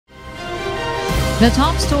The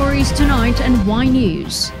top stories tonight and Y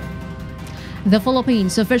News. The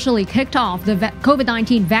Philippines officially kicked off the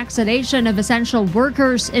COVID-19 vaccination of essential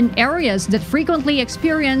workers in areas that frequently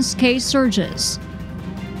experience case surges.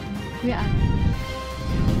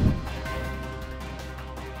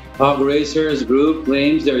 Hog Racers Group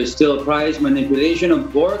claims there is still price manipulation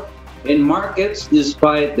of pork in markets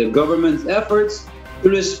despite the government's efforts to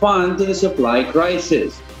respond to the supply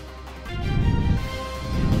crisis.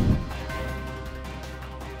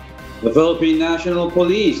 The Philippine National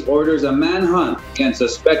Police orders a manhunt against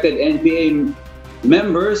suspected NPA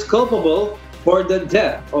members culpable for the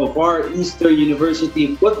death of Far Eastern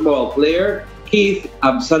University football player Keith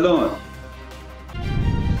Absalon.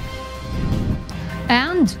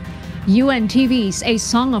 And UNTV's A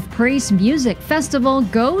Song of Praise Music Festival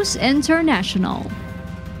goes international.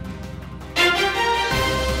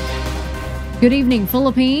 Good evening,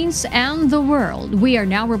 Philippines and the world. We are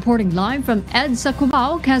now reporting live from EDSA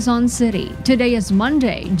Cubao, Quezon City. Today is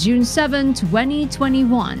Monday, June 7,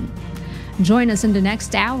 2021. Join us in the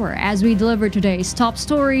next hour as we deliver today's top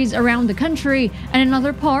stories around the country and in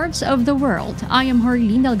other parts of the world. I am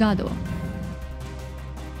Harleen Delgado.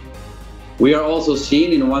 We are also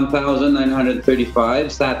seen in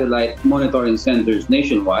 1,935 satellite monitoring centers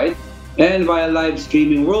nationwide and via live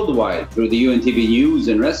streaming worldwide through the UNTV News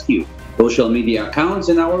and Rescue social media accounts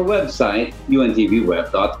and our website,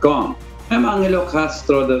 untvweb.com. I'm Angelo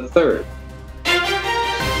Castro III.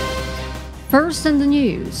 First in the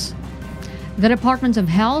news. The Department of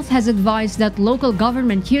Health has advised that local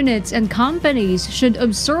government units and companies should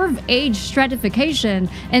observe age stratification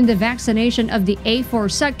in the vaccination of the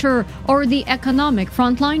A4 sector or the economic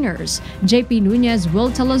frontliners. JP Nunez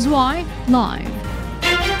will tell us why live.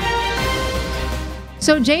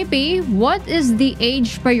 So JP, what is the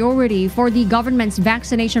age priority for the government's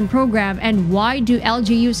vaccination program and why do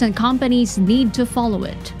LGUs and companies need to follow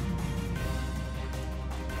it?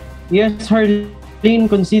 Yes, Harleen,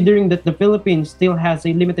 considering that the Philippines still has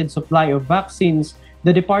a limited supply of vaccines,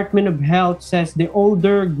 the Department of Health says the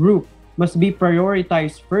older group must be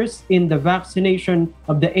prioritized first in the vaccination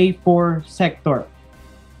of the A4 sector.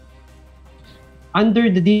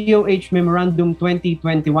 Under the DOH Memorandum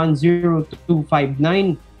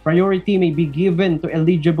 2021-0259, priority may be given to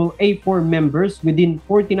eligible A4 members within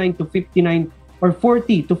 49 to 59 or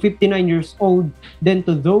 40 to 59 years old than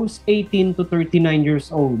to those 18 to 39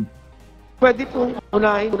 years old. Pwede pong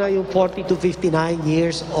unahin na yung 40 to 59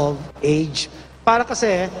 years of age. Para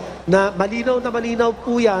kasi na malinaw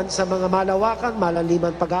po yan sa mga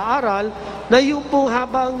malaliman pag-aaral na yung pong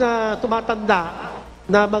habang tumatanda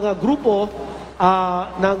na mga grupo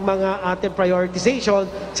ng mga ating prioritization,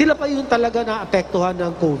 sila pa yung talaga na apektuhan ng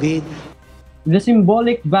COVID. The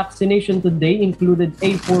symbolic vaccination today included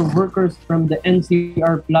A4 workers from the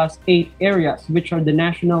NCR Plus 8 areas, which are the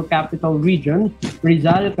National Capital Region,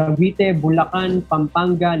 Rizal, Cavite, Bulacan,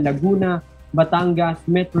 Pampanga, Laguna, Batangas,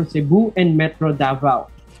 Metro Cebu, and Metro Davao.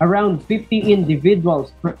 Around 50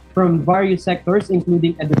 individuals from various sectors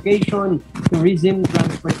including education, tourism,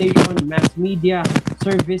 transportation, mass media,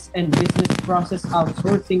 service, and business process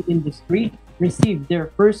outsourcing industry received their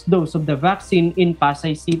first dose of the vaccine in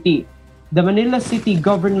Pasay City. The Manila City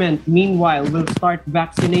government, meanwhile, will start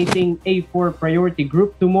vaccinating A4 priority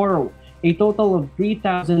group tomorrow. A total of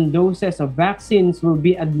 3,000 doses of vaccines will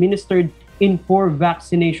be administered in 4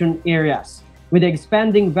 vaccination areas. With the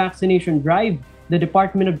expanding vaccination drive, the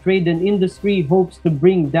Department of Trade and Industry hopes to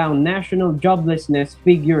bring down national joblessness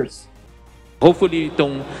figures. Hopefully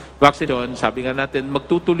itong vaccination, sabi nga natin,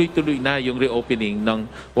 magtutuloy-tuloy na yung reopening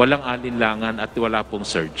ng walang alinlangan at wala pong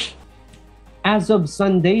surge. As of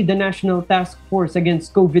Sunday, the National Task Force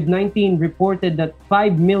Against COVID-19 reported that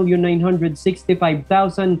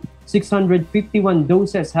 5,965,651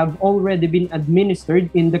 doses have already been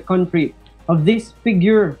administered in the country. Of this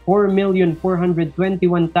figure,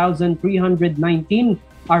 4,421,319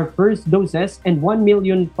 are first doses and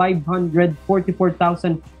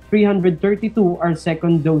 1,544,332 are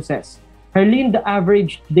second doses. Harleen, the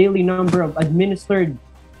average daily number of administered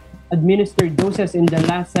doses in the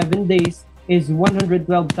last 7 days is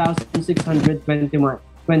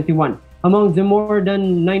 112,621. Among the more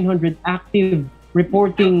than 900 active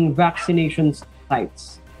reporting vaccination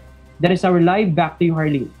sites. That is our live. Back to you,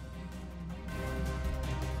 Harleen.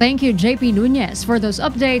 Thank you, JP Nunez, for those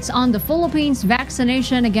updates on the Philippines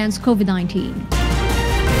vaccination against COVID-19.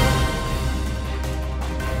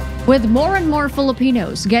 With more and more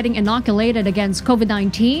Filipinos getting inoculated against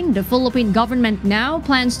COVID-19, the Philippine government now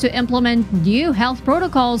plans to implement new health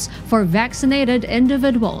protocols for vaccinated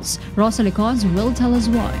individuals. Rosalie Cos will tell us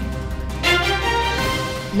why.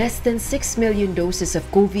 Less than 6 million doses of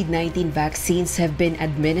COVID-19 vaccines have been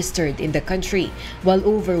administered in the country, while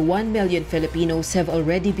over 1 million Filipinos have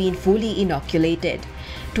already been fully inoculated.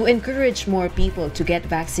 To encourage more people to get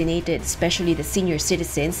vaccinated, especially the senior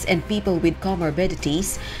citizens and people with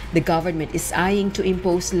comorbidities, the government is eyeing to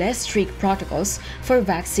impose less strict protocols for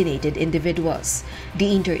vaccinated individuals. The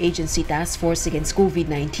Interagency Task Force Against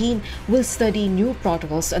COVID-19 will study new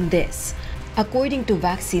protocols on this. According to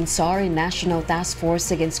Vaccine SAR and National Task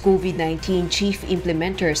Force Against COVID-19 Chief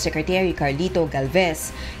Implementer Secretary Carlito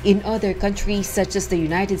Galvez, in other countries such as the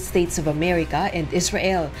United States of America and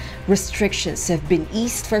Israel, restrictions have been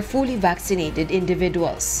eased for fully vaccinated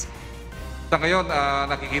individuals. Sa ngayon,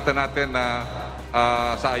 nakikita natin na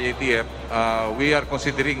sa IATF, we are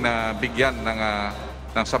considering na bigyan ng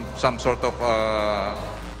some sort of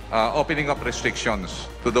opening up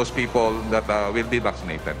restrictions to those people that will be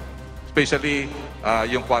vaccinated. Especially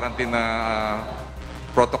yung quarantine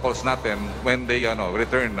protocols natin when they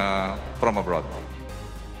return from abroad.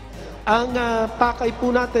 Ang pakay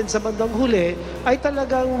po natin sa bandang huli ay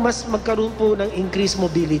talagang mas magkaroon po ng increased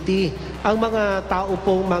mobility. Ang mga tao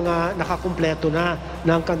pong mga nakakumpleto na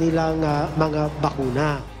ng kanilang mga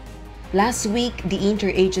bakuna. Last week, the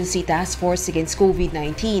Interagency Task Force Against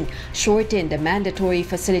COVID-19 shortened the mandatory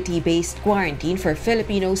facility-based quarantine for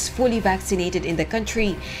Filipinos fully vaccinated in the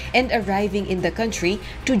country and arriving in the country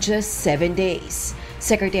to just 7 days.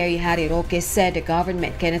 Secretary Harry Roque said the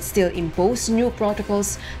government cannot still impose new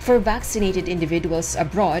protocols for vaccinated individuals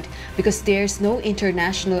abroad because there's no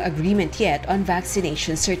international agreement yet on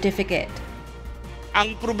vaccination certificate.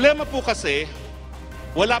 Ang problema po kasi,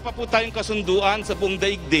 wala pa po tayong kasunduan sa buong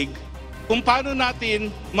daigdig kung paano natin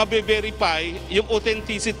mabe-verify yung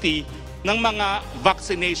authenticity ng mga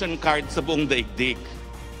vaccination card sa buong daigdig.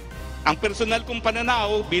 Ang personal kong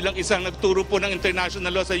pananaw bilang isang nagturo po ng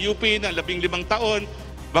international law sa UP ng 15 taon,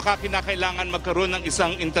 baka kinakailangan magkaroon ng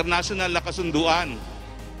isang international na kasunduan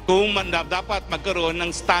kung dapat magkaroon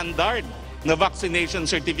ng standard na vaccination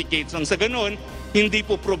certificates. Nang sa ganun, hindi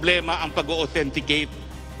po problema ang pag-authenticate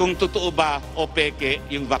kung totoo ba o peke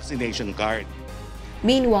yung vaccination card.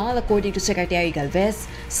 Meanwhile, according to Secretary Galvez,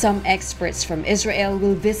 some experts from Israel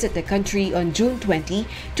will visit the country on June 20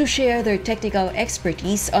 to share their technical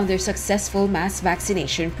expertise on their successful mass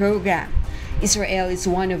vaccination program. Israel is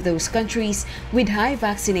one of those countries with high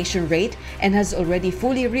vaccination rate and has already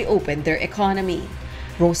fully reopened their economy.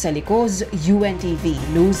 Rosa Licoz, UNTV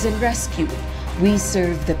News and Rescue. We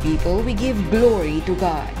serve the people, we give glory to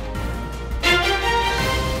God.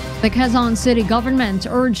 The Quezon City government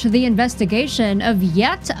urged the investigation of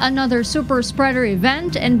yet another super spreader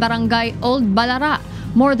event in Barangay Old Balara.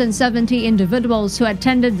 More than 70 individuals who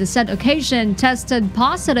attended the said occasion tested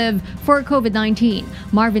positive for COVID-19.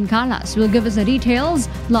 Marvin Calas will give us the details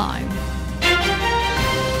live.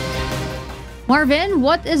 Marvin,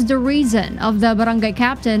 what is the reason of the barangay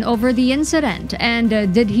captain over the incident, and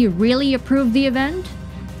did he really approve the event?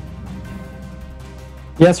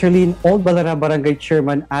 Yes, Herlene, Old Balara Barangay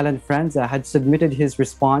Chairman Alan Franza had submitted his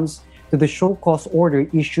response to the show cause order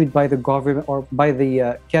issued by the government or by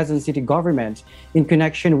the Quezon City government in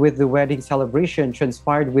connection with the wedding celebration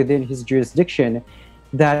transpired within his jurisdiction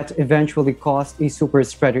that eventually caused a super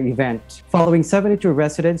spreader event. Following 72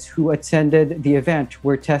 residents who attended the event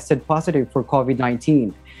were tested positive for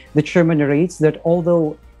COVID-19. The chairman narrates that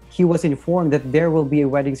although he was informed that there will be a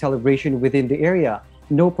wedding celebration within the area,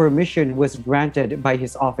 no permission was granted by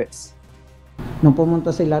his office. Nung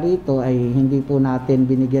pumunta sila rito ay hindi po natin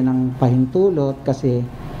binigyan ng pahintulot kasi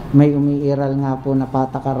may umiiral nga po na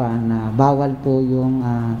patakaran na bawal po yung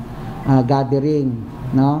gathering,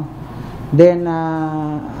 no? Then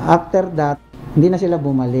after that, hindi na sila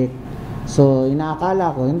bumalik. So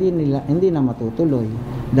inaakala ko hindi na matutuloy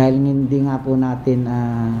dahil hindi nga po natin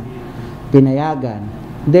pinayagan.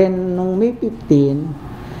 Then nung May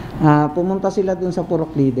 15, pumunta sila dun sa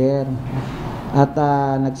Purok Leader at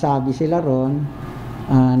nagsabi sila ron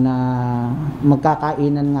na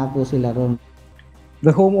magkakainan nga po sila ron.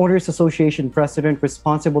 The Homeowners Association president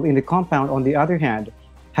responsible in the compound, on the other hand,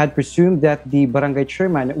 had presumed that the barangay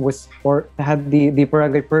chairman had the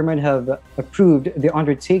barangay chairman have approved the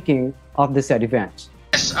undertaking of the said event.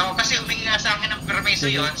 Yes, kasi humingi nga sa akin ng permiso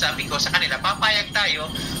yon, sabi ko sa kanila, papayag tayo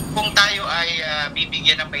kung tayo ay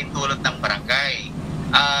bibigyan ng pahintulot ng barangay.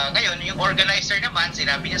 Ngayon, yung organizer naman,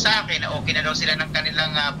 sinabi niya sa akin na okay na daw sila ng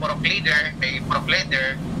kanilang purok leader.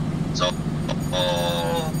 So,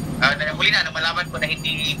 huli na, malaman ko na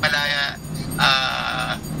hindi pala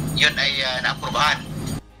yun ay naaprubahan.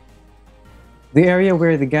 The area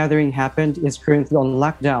where the gathering happened is currently on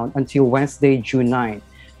lockdown until Wednesday, June 9.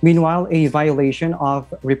 Meanwhile, a violation of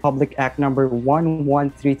Republic Act number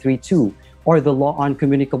 11332 or the Law on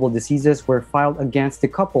Communicable Diseases were filed against the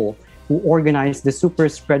couple who organized the super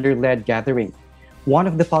spreader-led gathering. One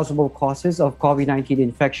of the possible causes of COVID-19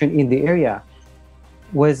 infection in the area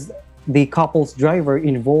was the couple's driver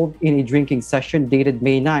involved in a drinking session dated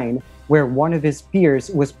May 9, where one of his peers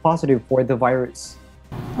was positive for the virus.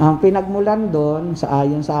 Ang pinagmulan doon,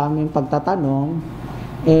 ayon sa aming pagtatanong,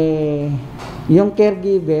 yung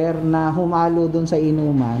caregiver na humalo doon sa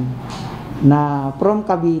inuman na from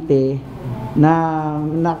Cavite na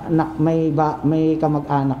may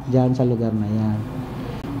kamag-anak dyan sa lugar na yan.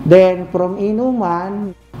 Then from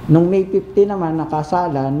inuman, nung May 50 naman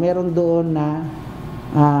nakasalan, meron doon na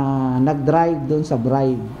nag-drive doon sa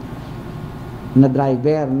bride na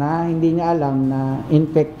driver na hindi niya alam na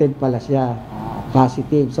infected pala siya,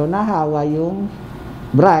 positive. So nahawa yung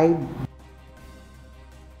bride.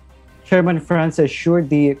 Chairman France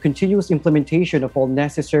assured the continuous implementation of all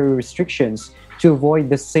necessary restrictions to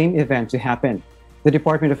avoid the same event to happen. The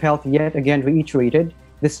Department of Health yet again reiterated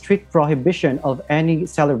the strict prohibition of any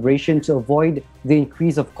celebration to avoid the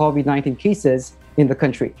increase of COVID-19 cases in the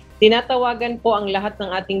country. Tinatawagan po ang lahat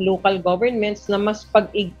ng ating local governments na mas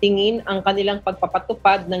pag-igtingin ang kanilang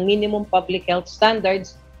pagpapatupad ng minimum public health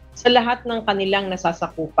standards sa lahat ng kanilang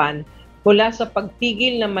nasasakupan, mula sa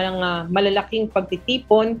pagpigil ng mga malalaking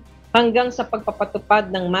pagtitipon hanggang sa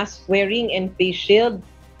pagpapatupad ng mask wearing and face shield,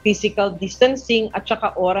 physical distancing at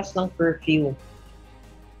saka oras ng curfew.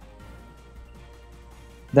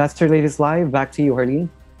 That's your latest live. Back to you, Harleen.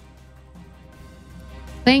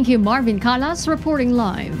 Thank you, Marvin Calas, reporting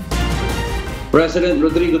live. President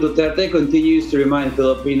Rodrigo Duterte continues to remind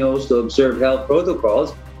Filipinos to observe health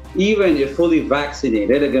protocols even if fully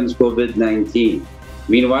vaccinated against COVID-19.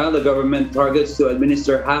 Meanwhile, the government targets to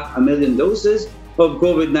administer 500,000 doses of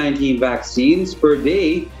COVID-19 vaccines per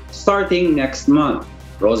day starting next month.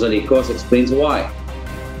 Rosalie Cos explains why.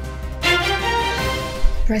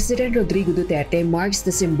 President Rodrigo Duterte marks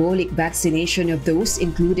the symbolic vaccination of those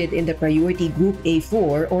included in the Priority Group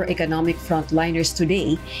A4 or economic frontliners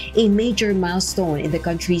today, a major milestone in the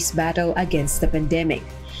country's battle against the pandemic.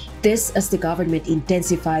 This as the government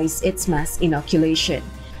intensifies its mass inoculation.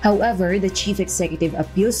 However, the chief executive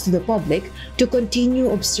appeals to the public to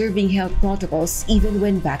continue observing health protocols even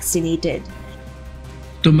when vaccinated.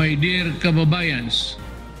 To my dear kababayans,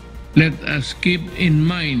 let us keep in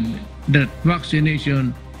mind that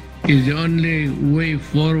vaccination is the only way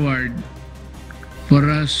forward for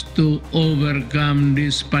us to overcome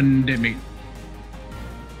this pandemic.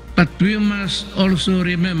 But we must also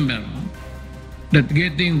remember that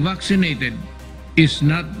getting vaccinated is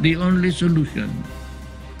not the only solution.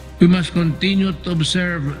 We must continue to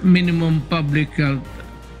observe minimum public health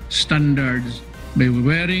standards by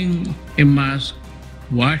wearing a mask,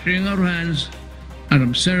 washing our hands, and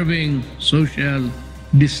observing social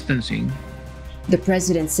distancing. The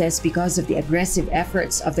president says because of the aggressive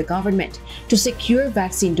efforts of the government to secure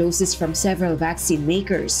vaccine doses from several vaccine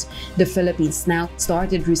makers, the Philippines now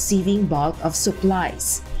started receiving bulk of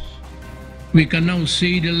supplies. We can now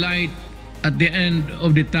see the light at the end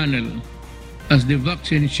of the tunnel as the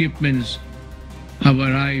vaccine shipments have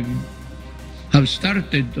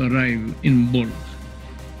started to arrive in bulk.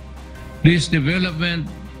 This development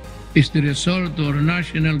is the result of our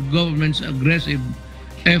national government's aggressive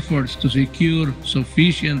efforts to secure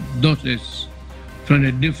sufficient doses from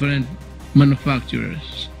the different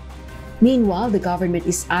manufacturers. Meanwhile, the government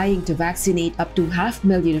is eyeing to vaccinate up to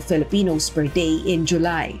 500,000 Filipinos per day in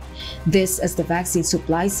July. This as the vaccine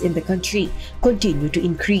supplies in the country continue to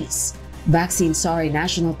increase. Vaccine SARI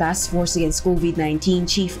National Task Force Against COVID-19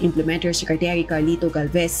 Chief Implementer Secretary Carlito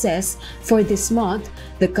Galvez says for this month,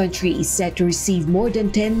 the country is set to receive more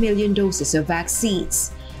than 10 million doses of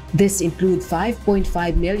vaccines. This includes 5.5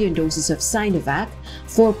 million doses of Sinovac,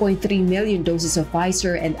 4.3 million doses of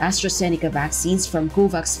Pfizer and AstraZeneca vaccines from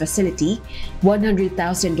COVAX facility, 100,000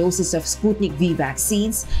 doses of Sputnik V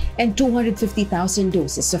vaccines, and 250,000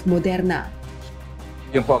 doses of Moderna.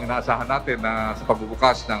 Yung po ang inaasahan natin na sa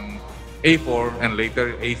pagbubukas ng A4 and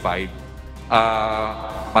later A5,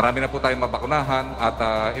 marami na po tayong mabakunahan at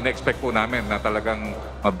ina-expect po namin na talagang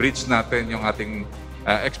ma-bridge natin yung ating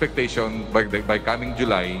expectation by coming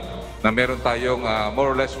July na meron tayong more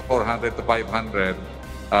or less 400 to 500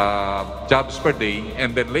 jobs per day,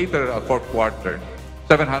 and then later fourth quarter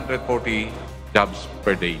 740 jobs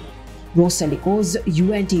per day. Rosalie Cos,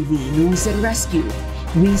 UNTV News and Rescue.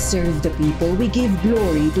 We serve the people, we give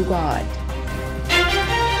glory to God.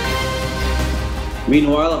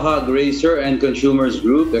 Meanwhile, Hog Racer and Consumers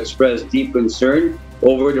Group expressed deep concern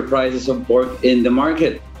over the prices of pork in the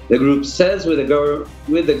market. The group says with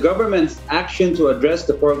the government's action to address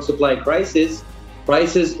the pork supply crisis,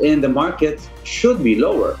 prices in the market should be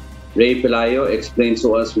lower. Ray Pelayo explains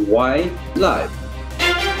to us why live.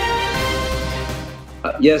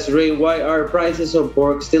 Yes, Ray, why are prices of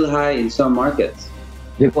pork still high in some markets?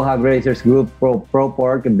 The Hog Raisers Group Pro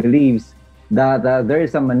Pork believes that there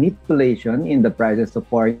is a manipulation in the prices of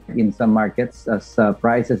pork in some markets as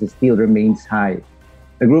prices still remains high.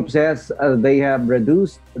 The group says they have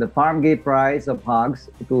reduced the farm gate price of hogs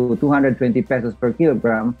to 220 pesos per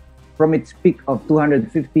kilogram from its peak of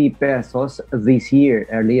 250 pesos this year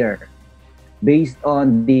earlier. Based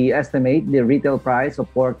on the estimate, the retail price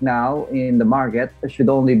of pork now in the market should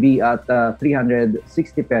only be at 360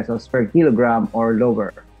 pesos per kilogram or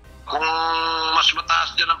lower. Kung mas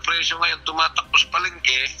mataas din ang presyo ngayon tumatakbo sa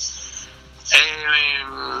palengke,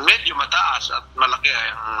 medyo mataas at malaki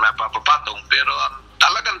ang napapapatong. Pero ang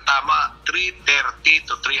talagang tama, 330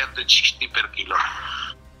 to 360 per kilo.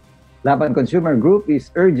 Laban Consumer Group is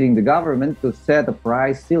urging the government to set a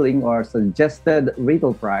price ceiling or suggested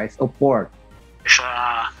retail price of pork. Sa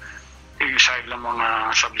inside ng mga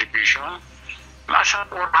subdivision, nasa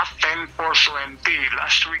 10 for 20.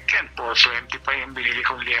 Last weekend po, 20 pa yung binili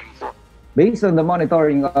kong liempo. Based on the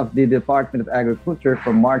monitoring of the Department of Agriculture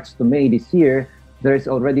from March to May this year, there is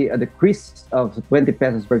already a decrease of 20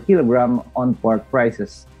 pesos per kilogram on pork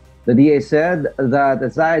prices. The DA said that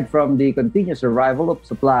aside from the continuous arrival of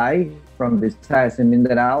supply from Visayas and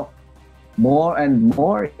Mindanao, more and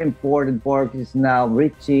more imported pork is now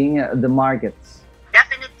reaching the markets.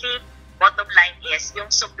 Definitely, bottom line is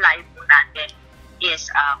yung supply po natin is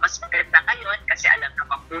mas maganda ngayon kasi alam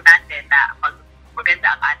naman po natin na pag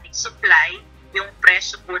maganda ang ating supply, yung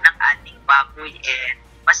presyo po ng ating baboy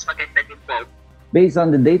mas maganda din po. Based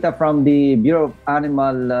on the data from the Bureau of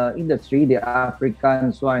Animal Industry, the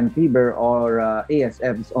African swine fever or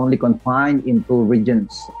ASF is only confined in 2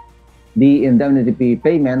 regions. The indemnity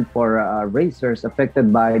payment for racers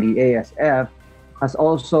affected by the ASF has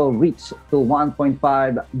also reached to 1.5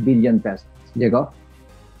 billion pesos. Diego?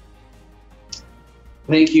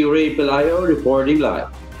 Thank you, Ray Pelayo, reporting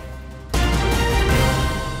live.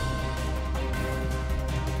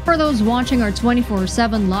 For those watching our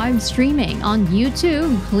 24/7 live streaming on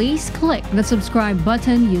YouTube, please click the subscribe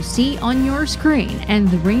button you see on your screen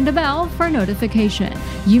and ring the bell for notification.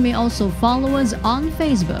 You may also follow us on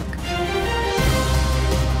Facebook.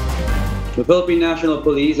 The Philippine National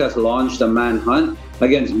Police has launched a manhunt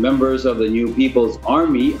against members of the New People's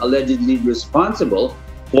Army allegedly responsible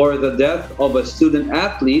for the death of a student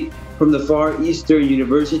athlete from the Far Eastern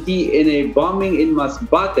University in a bombing in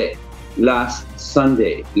Masbate last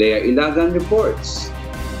Sunday. Leah Ilagan reports.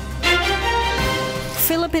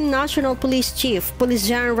 Philippine National Police Chief Police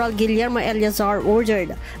General Guillermo Eleazar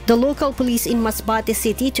ordered the local police in Masbate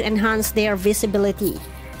City to enhance their visibility.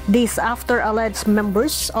 This after alleged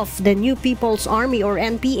members of the New People's Army or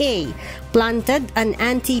NPA planted an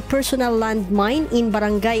anti-personnel landmine in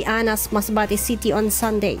Barangay Anas, Masbate City on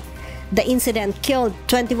Sunday. The incident killed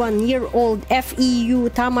 21-year-old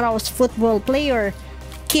FEU Tamaraos football player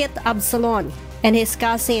Kit Absalon and his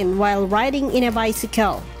cousin while riding in a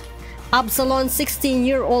bicycle. Absalon's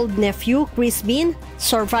 16-year-old nephew, Chris Bean,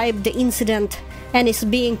 survived the incident and is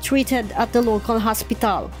being treated at the local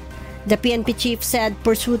hospital. The PNP chief said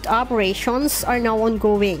pursuit operations are now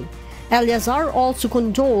ongoing. Eleazar also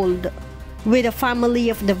condoled with the family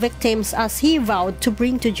of the victims as he vowed to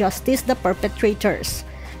bring to justice the perpetrators.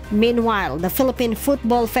 Meanwhile, the Philippine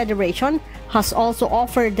Football Federation has also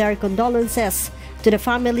offered their condolences to the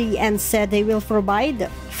family and said they will provide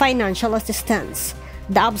financial assistance.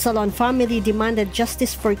 The Absalon family demanded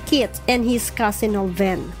justice for Kit and his cousin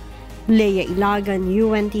Olven. Leah Ilagan,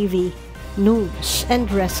 UNTV, News and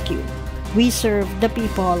Rescue. We serve the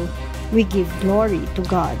people. We give glory to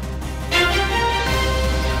God.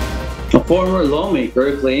 A former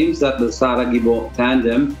lawmaker claims that the Saragibo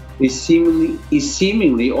tandem is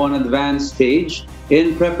seemingly on advanced stage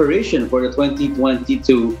in preparation for the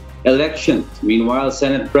 2022 elections. Meanwhile,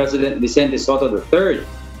 Senate President Vicente Soto III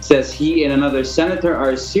says he and another senator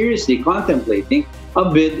are seriously contemplating a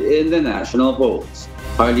bid in the national polls.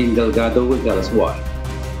 Arlene Delgado will tell us why.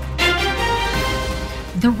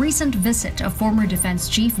 The recent visit of former Defense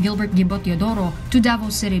Chief Gilbert Gibot Teodoro to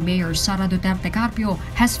Davao City Mayor Sara Duterte Carpio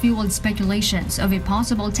has fueled speculations of a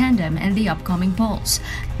possible tandem in the upcoming polls.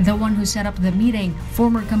 The one who set up the meeting,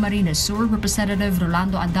 former Camarines Sur Representative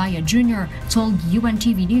Rolando Andaya Jr., told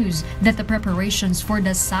UNTV News that the preparations for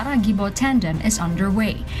the Sara Gibot tandem is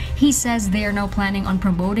underway. He says they are now planning on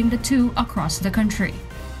promoting the two across the country.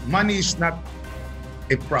 Money is not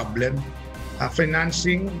a problem.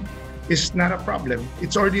 Financing is not a problem.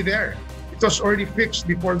 It's already there. It was already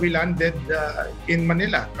fixed before we landed in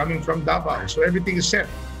Manila, coming from Davao. So everything is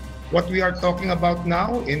set. What we are talking about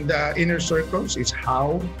now in the inner circles is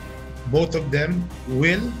how both of them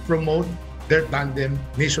will promote their tandem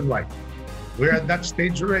nationwide. We're at that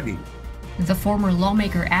stage already. The former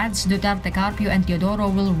lawmaker adds Duterte, Carpio, and Teodoro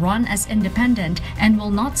will run as independent and will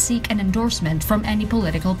not seek an endorsement from any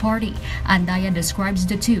political party. Andaya describes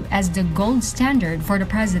the two as the gold standard for the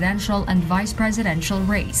presidential and vice presidential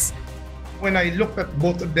race. When I looked at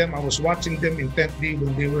both of them, I was watching them intently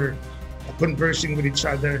when they were conversing with each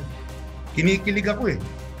other. Kinikilig ako eh.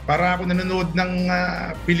 Para ako nanonood ng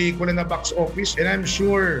pelikula na box office, and I'm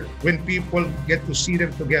sure when people get to see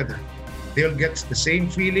them together, they'll get the same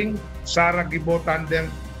feeling. Sara Gibo tandem,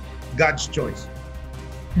 God's choice.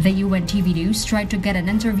 The UNTV News tried to get an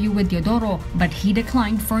interview with Teodoro, but he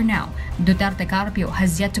declined for now. Duterte Carpio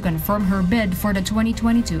has yet to confirm her bid for the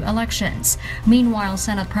 2022 elections. Meanwhile,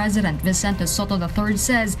 Senate President Vicente Soto III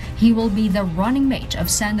says he will be the running mate of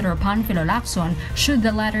Senator Panfilo Lacson should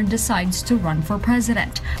the latter decides to run for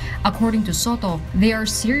president. According to Soto, they are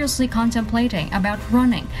seriously contemplating about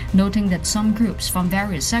running, noting that some groups from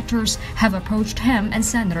various sectors have approached him and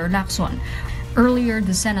Senator Lacson. Earlier,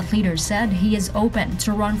 the Senate leader said he is open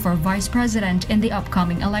to run for vice president in the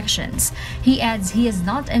upcoming elections. He adds he is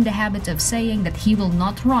not in the habit of saying that he will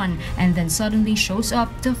not run and then suddenly shows up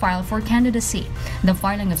to file for candidacy. The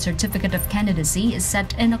filing of certificate of candidacy is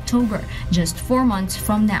set in October, just 4 months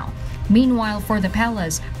from now. Meanwhile, for the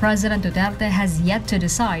palace, President Duterte has yet to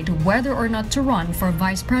decide whether or not to run for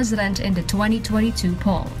vice president in the 2022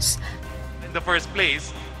 polls. In the first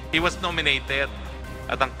place, he was nominated.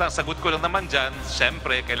 At ang sagot ko lang naman dyan,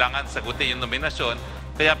 siyempre, kailangan sagutin yung nominasyon,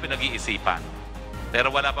 kaya pinag-iisipan.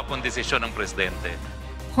 Pero wala pa pong desisyon ng presidente.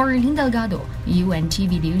 Jorlin Delgado,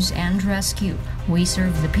 UNTV News and Rescue. We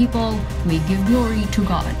serve the people, we give glory to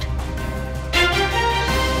God.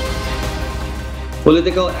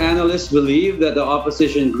 Political analysts believe that the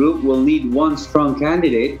opposition group will need one strong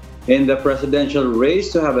candidate in the presidential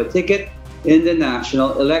race to have a ticket in the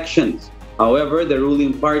national elections. However, the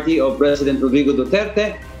ruling party of President Rodrigo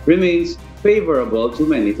Duterte remains favorable to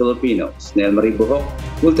many Filipinos. Nel Maribuhok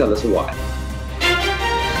will tell us why.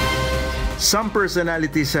 Some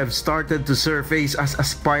personalities have started to surface as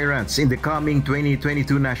aspirants in the coming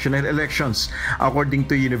 2022 national elections. According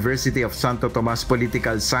to University of Santo Tomas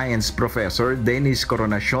political science professor Dennis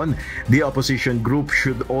Coronacion, the opposition group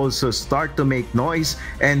should also start to make noise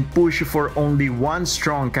and push for only one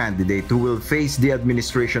strong candidate who will face the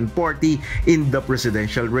administration party in the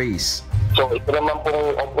presidential race. So ito naman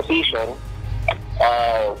pong opposition,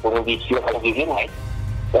 kung hindi sila mag-unite,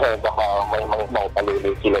 baka may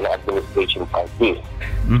paluloy sila ng administration party.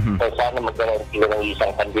 So sana magkaroon sila ng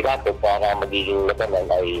isang kandidato para magiging labanan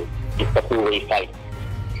ay it's a two-way fight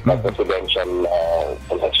ng presidential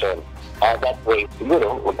election. That way,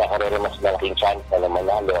 siguro, magkakaroon ng mas malaking chance na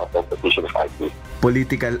manalo ang opposition party.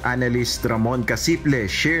 Political analyst Ramon Casiple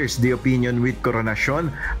shares the opinion with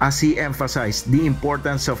Coronacion as he emphasized the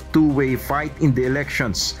importance of two-way fight in the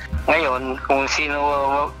elections. Ngayon, kung sino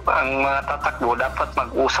ang mga tatakbo, dapat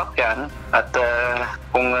mag-usap yan at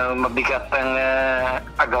kung mabigat ang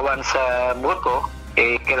agawan sa boto,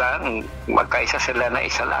 kailangan magkaisa sila na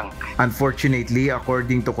isa lang. Unfortunately,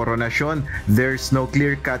 according to Coronacion, there's no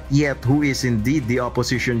clear cut yet who is indeed the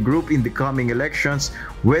opposition group in the coming elections,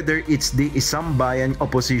 whether it's the Isang Bayan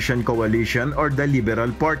opposition coalition or the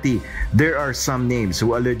Liberal Party. There are some names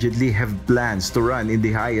who allegedly have plans to run in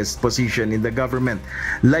the highest position in the government,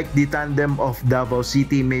 like the tandem of Davao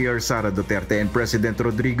City Mayor Sara Duterte and President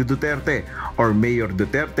Rodrigo Duterte, or Mayor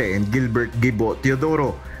Duterte and Gilbert Gibo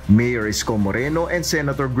Teodoro, Mayor Isko Moreno and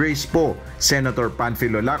Senator Grace Poe, Senator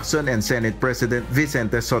Panfilo Lacson and Senate President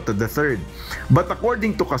Vicente Soto III. But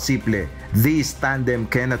according to Casiple, this tandem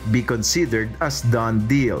cannot be considered as done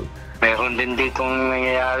deal. Meron din ditong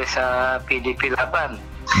nangyayari sa PDP laban.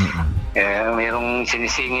 Merong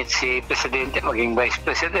sinisingit si Presidente maging Vice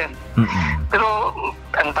President. Pero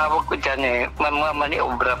ang tawag ko dyan mga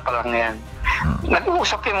maniobra pa lang yan.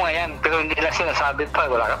 Nag-uusap yung mga yan, pero hindi lang sinasabi pa.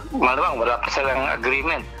 Wala pa silang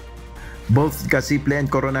agreement. Both Casiple and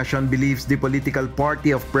Coronacion believes the political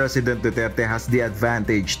party of President Duterte has the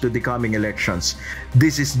advantage to the coming elections.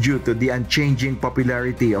 This is due to the unchanging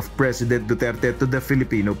popularity of President Duterte to the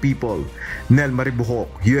Filipino people. Nel Maribuhok,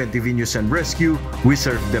 UNTV News and Rescue. We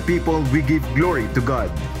serve the people, we give glory to God.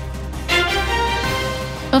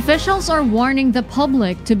 Officials are warning the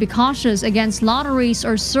public to be cautious against lotteries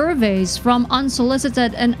or surveys from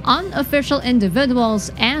unsolicited and unofficial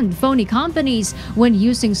individuals and phony companies when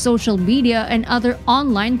using social media and other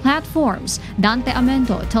online platforms. Dante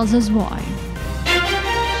Amento tells us why.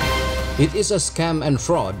 It is a scam and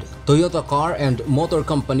fraud. Toyota car and motor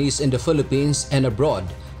companies in the Philippines and abroad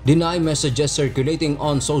deny messages circulating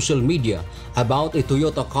on social media about a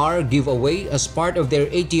Toyota car giveaway as part of their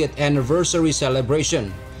 80th anniversary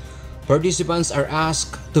celebration. Participants are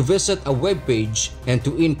asked to visit a web page and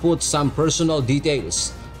to input some personal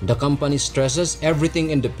details. The company stresses everything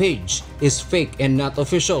in the page is fake and not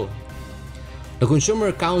official. The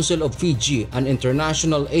Consumer Council of Fiji, an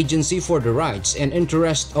international agency for the rights and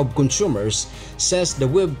interests of consumers, says the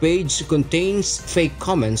web page contains fake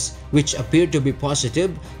comments which appear to be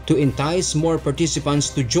positive to entice more participants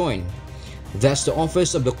to join. Thus, the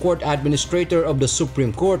Office of the Court Administrator of the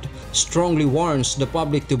Supreme Court strongly warns the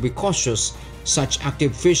public to be cautious such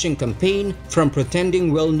active phishing campaign from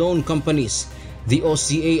pretending well-known companies. The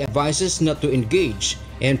OCA advises not to engage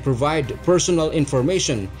and provide personal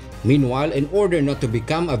information. Meanwhile, in order not to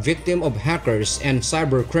become a victim of hackers and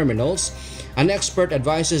cyber criminals, an expert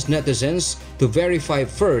advises netizens to verify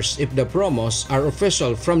first if the promos are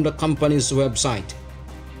official from the company's website.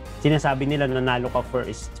 Sinasabi nila nanalo ka for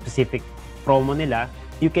a specific promo nila,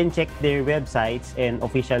 you can check their websites and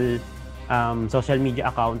official social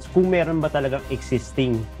media accounts kung meron ba talagang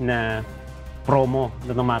existing na promo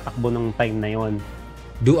na tumatakbo ng time na yon.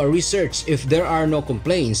 Do a research if there are no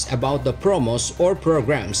complaints about the promos or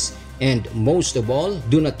programs, and most of all,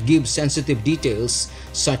 do not give sensitive details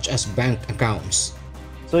such as bank accounts.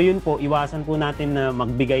 So yun po, iwasan po natin na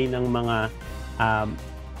magbigay ng mga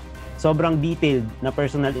sobrang detailed na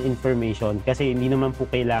personal information kasi hindi naman po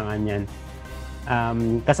kailangan yan.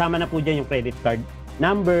 Kasama na po dyan yung credit card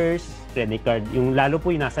numbers, credit card, yung lalo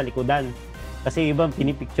po yung nasa likodan. Kasi ibang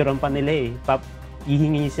pinipicturean pa nila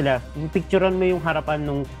hihingi sila, picturean mo yung harapan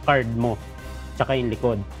ng card mo, tsaka yung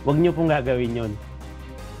likod. Huwag nyo pong gagawin yun.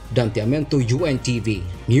 Dante Amento, UNTV,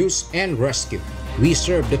 News and Rescue. We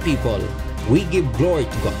serve the people. We give glory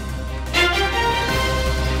to God.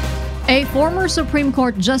 A former Supreme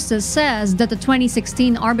Court justice says that the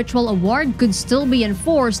 2016 arbitral award could still be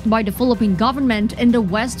enforced by the Philippine government in the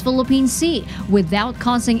West Philippine Sea without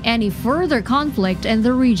causing any further conflict in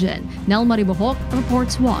the region. Nel Maribohok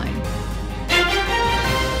reports why.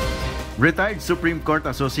 Retired Supreme Court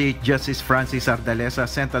Associate Justice Francis Jardeleza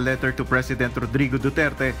sent a letter to President Rodrigo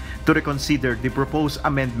Duterte to reconsider the proposed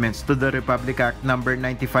amendments to the Republic Act No.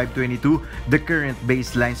 9522, the current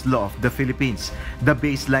baselines law of the Philippines. The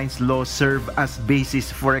baselines law serve as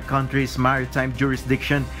basis for a country's maritime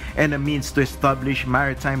jurisdiction and a means to establish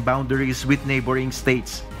maritime boundaries with neighboring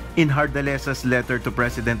states. In Jardeleza's letter to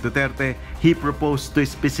President Duterte, he proposed to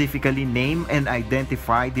specifically name and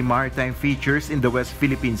identify the maritime features in the West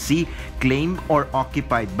Philippine Sea claimed or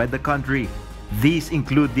occupied by the country. These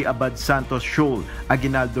include the Abad Santos Shoal,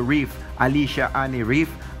 Aguinaldo Reef, Alicia Ani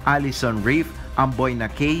Reef, Allison Reef,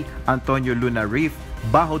 Amboyna Cay, Antonio Luna Reef,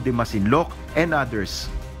 Bajo de Masinloc, and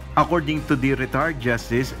others. According to the retired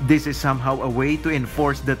justice, this is somehow a way to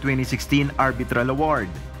enforce the 2016 arbitral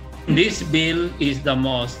award. This bill is the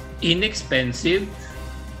most inexpensive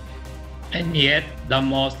and yet the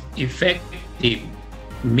most effective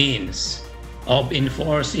means of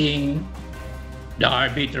enforcing the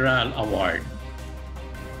arbitral award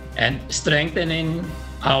and strengthening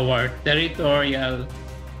our territorial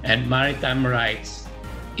and maritime rights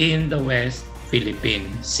in the West Philippine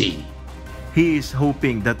Sea. He is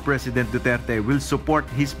hoping that President Duterte will support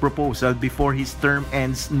his proposal before his term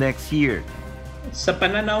ends next year. Sa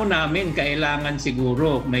pananaw namin, kailangan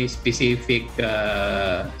siguro may specific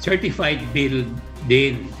certified bill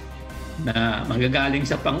din na magagaling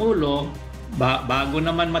sa Pangulo bago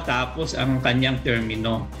naman matapos ang kanyang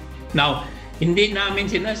termino. Now, hindi namin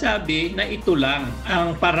sinasabi na ito lang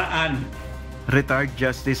ang paraan. Retired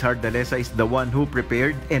Justice Jardeleza is the one who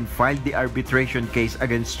prepared and filed the arbitration case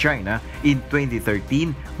against China in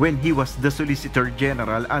 2013 when he was the Solicitor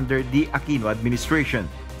General under the Aquino administration.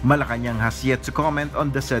 Malacanang has yet to comment on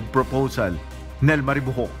the said proposal. Nel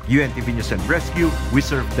Maribuhok, UNTV News and Rescue, we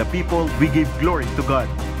serve the people, we give glory to God.